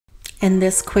In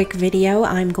this quick video,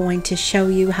 I'm going to show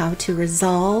you how to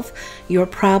resolve your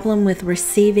problem with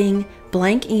receiving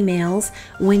blank emails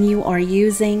when you are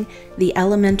using the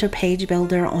Elementor page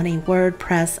builder on a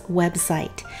WordPress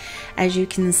website. As you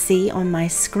can see on my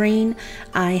screen,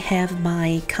 I have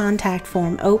my contact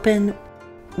form open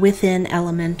within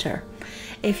Elementor.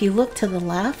 If you look to the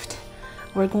left,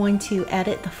 we're going to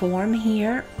edit the form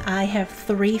here. I have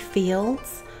 3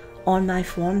 fields on my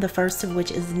form, the first of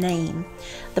which is name.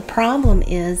 The problem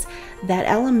is that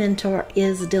Elementor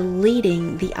is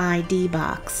deleting the ID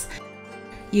box.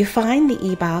 You find the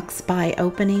e-box by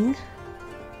opening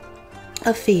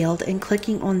a field and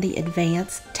clicking on the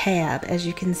Advanced tab. As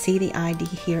you can see, the ID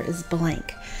here is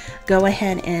blank. Go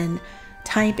ahead and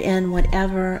type in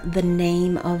whatever the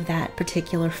name of that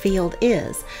particular field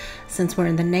is. Since we're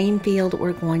in the name field,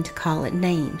 we're going to call it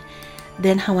name.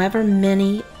 Then however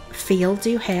many fields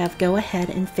you have, go ahead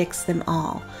and fix them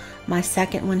all. My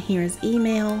second one here is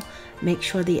email. Make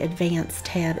sure the Advanced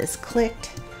tab is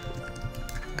clicked.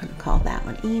 I'm going to call that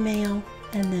one email.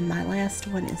 And then my last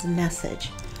one is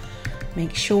message.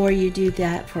 Make sure you do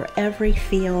that for every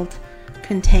field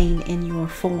contained in your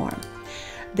form.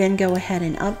 Then go ahead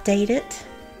and update it.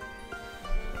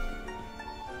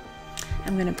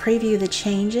 I'm going to preview the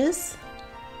changes.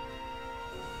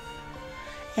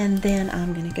 And then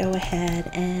I'm going to go ahead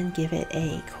and give it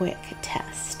a quick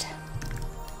test.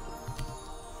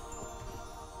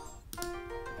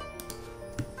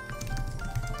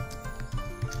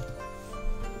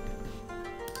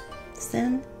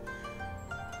 Send.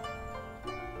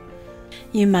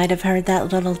 You might have heard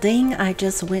that little ding. I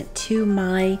just went to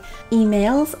my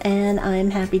emails and I'm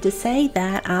happy to say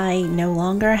that I no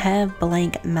longer have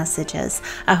blank messages.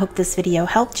 I hope this video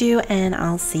helped you and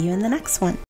I'll see you in the next one.